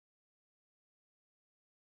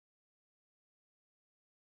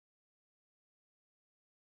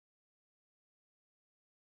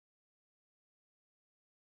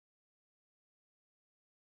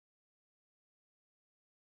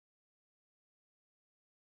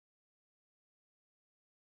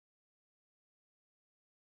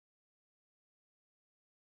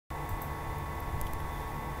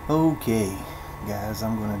Okay, guys,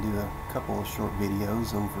 I'm going to do a couple of short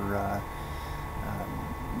videos over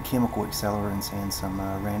chemical accelerants and some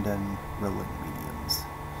random rolling mediums.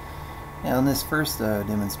 Now, in this first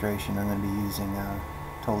demonstration, I'm going to be using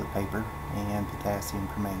toilet paper and potassium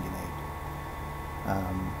permanganate.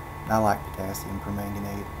 I like potassium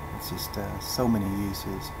permanganate. It's just so many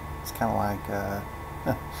uses. It's kind of like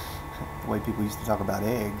the way people used to talk about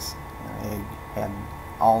eggs. Egg had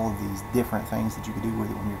all of these different things that you could do with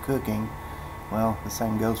it when you're cooking. Well, the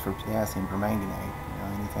same goes for potassium permanganate.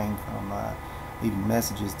 Anything from leaving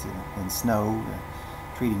messages in snow,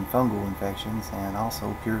 treating fungal infections, and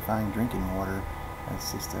also purifying drinking water.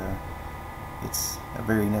 It's just it's a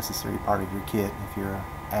very necessary part of your kit if you're an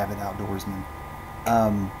avid outdoorsman.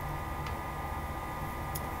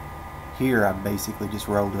 Here I've basically just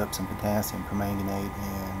rolled up some potassium permanganate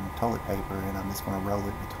and toilet paper, and I'm just going to roll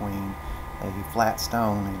it between a flat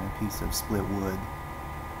stone and a piece of split wood.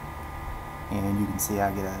 And you can see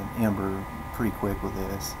I get an ember pretty quick with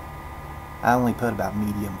this. I only put about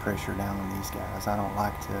medium pressure down on these guys. I don't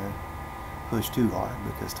like to push too hard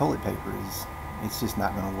because toilet paper it's just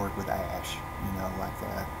not going to work with ash, like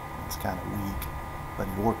that. It's kind of weak, but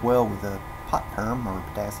it'll work well with a pot perm or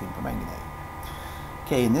potassium permanganate.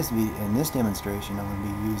 Okay, in this demonstration, I'm going to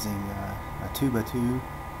be using a 2x2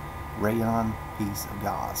 rayon piece of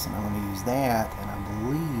gauze, and I'm going to use that, and I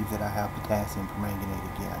believe that I have potassium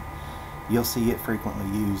permanganate again. You'll see it frequently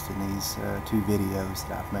used in these two videos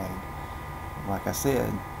that I've made. Like I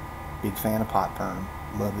said, big fan of pot perm.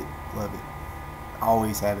 Love it, love it.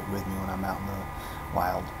 Always have it with me when I'm out in the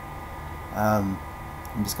wild. I'm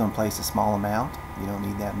just going to place a small amount. You don't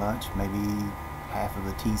need that much, maybe half of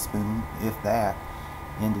a teaspoon, if that,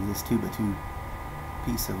 into this 2x2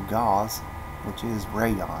 piece of gauze, which is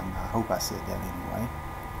rayon. I hope I said that anyway.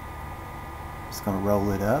 Just going to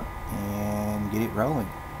roll it up and get it rolling.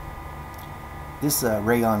 This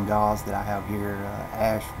rayon gauze that I have here,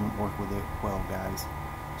 ash won't work with it well, guys.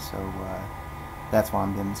 So that's why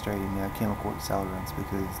I'm demonstrating chemical accelerants,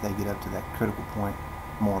 because they get up to that critical point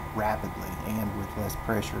more rapidly and with less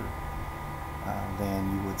pressure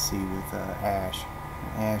than you would see with ash.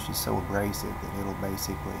 Ash is so abrasive that it'll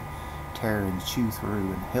basically tear and chew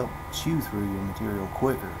through and help chew through your material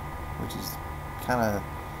quicker, which is kind of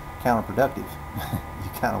counterproductive. You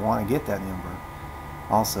kind of want to get that ember.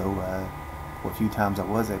 Also, a few times I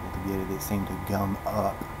was able to get it, it seemed to gum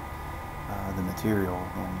up the material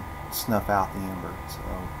and snuff out the ember. So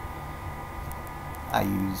I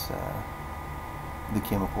use the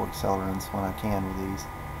chemical accelerants when I can with these,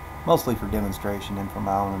 mostly for demonstration and for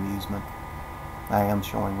my own amusement. I am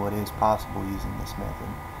showing what is possible using this method.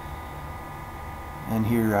 And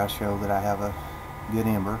here I show that I have a good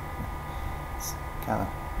ember. It's kind of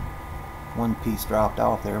one piece dropped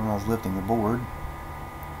off there when I was lifting the board.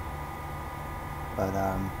 But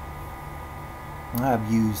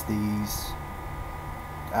I've used these,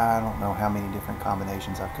 I don't know how many different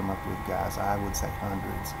combinations I've come up with, guys. I would say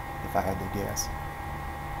hundreds if I had to guess.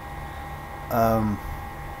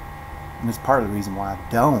 And it's part of the reason why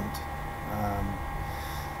I don't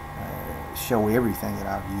show everything that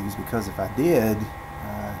I've used, because if I did,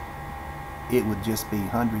 it would just be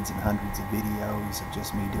hundreds and hundreds of videos of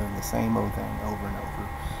just me doing the same old thing over and over.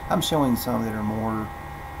 I'm showing some that are more,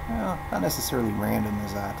 not necessarily random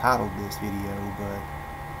as I titled this video,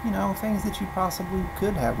 but things that you possibly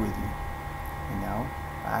could have with you.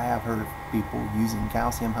 I have heard of people using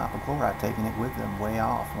calcium hypochloride, taking it with them way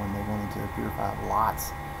off when they wanted to purify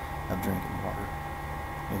lots of drinking water,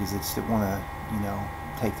 because they just didn't want to,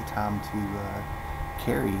 take the time to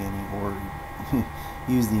carry any, or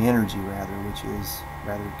use the energy rather, which is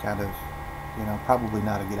rather kind of, probably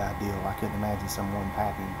not a good idea. I couldn't imagine someone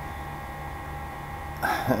packing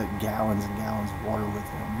gallons and gallons of water with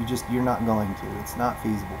them. You're not going to. It's not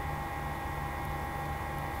feasible.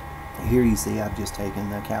 Here you see I've just taken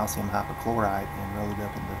the calcium hypochlorite and rolled it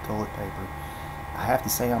up into toilet paper. I have to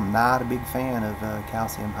say I'm not a big fan of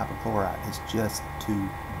calcium hypochlorite. It's just too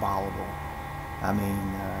volatile. I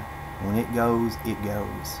mean, when it goes, it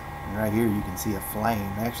goes. And right here you can see a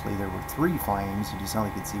flame. Actually, there were 3 flames. You just only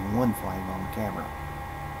could see 1 flame on the camera.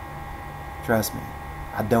 Trust me,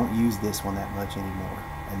 I don't use this one that much anymore,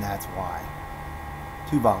 and that's why.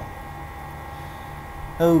 Too volatile.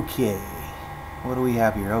 Okay, what do we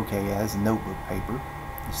have here? Okay, it has notebook paper.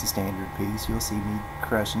 It's a standard piece. You'll see me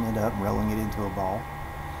crushing it up, rolling it into a ball,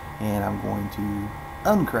 and I'm going to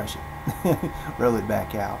uncrush it, roll it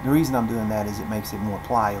back out. The reason I'm doing that is it makes it more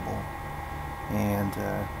pliable, and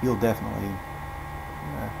you'll definitely,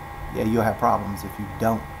 you'll have problems if you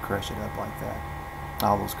don't crush it up like that.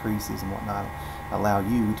 All those creases and whatnot allow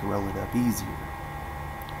you to roll it up easier.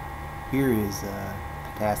 Here is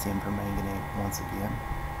potassium permanganate once again.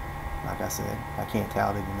 Like I said, I can't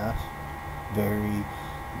tout it enough. Very,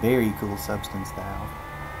 very cool substance to have.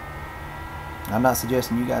 I'm not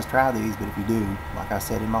suggesting you guys try these, but if you do, like I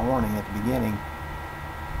said in my warning at the beginning,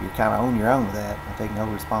 you're kind of on your own with that. I take no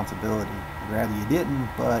responsibility. I'd rather you didn't,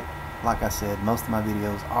 but like I said, most of my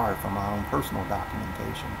videos are from my own personal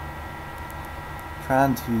documentation.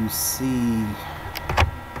 Trying to see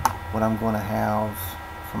what I'm going to have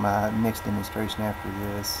for my next demonstration after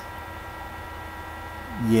this.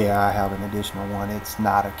 Yeah, I have an additional one. It's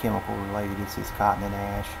not a chemical related, it's just cotton and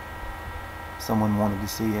ash. Someone wanted to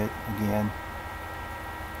see it again.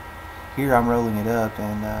 Here I'm rolling it up,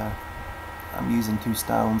 and I'm using 2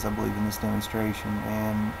 stones, I believe, in this demonstration,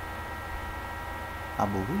 and I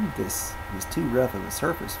believe this is too rough of a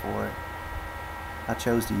surface for it. I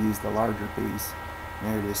chose to use the larger piece.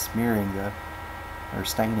 There it is, smearing or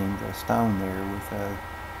staining the stone there with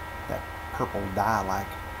that purple dye-like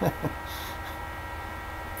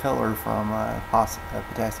color from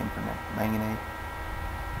potassium permanganate.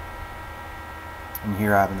 And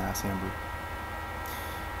here I have a nice ember.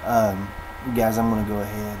 Guys, I'm going to go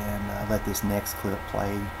ahead and let this next clip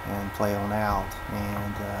play on out,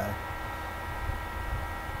 and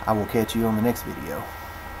I will catch you on the next video.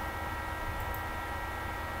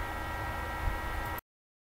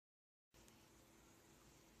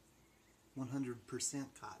 100%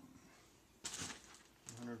 cotton,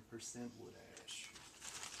 100% wood ash.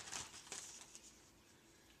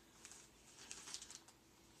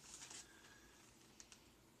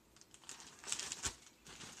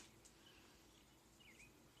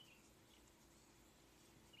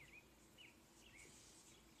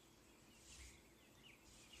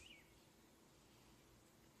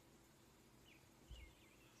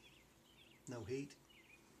 No heat.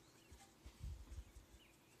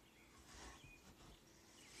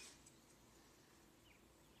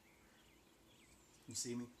 You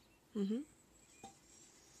see me? Mm-hmm.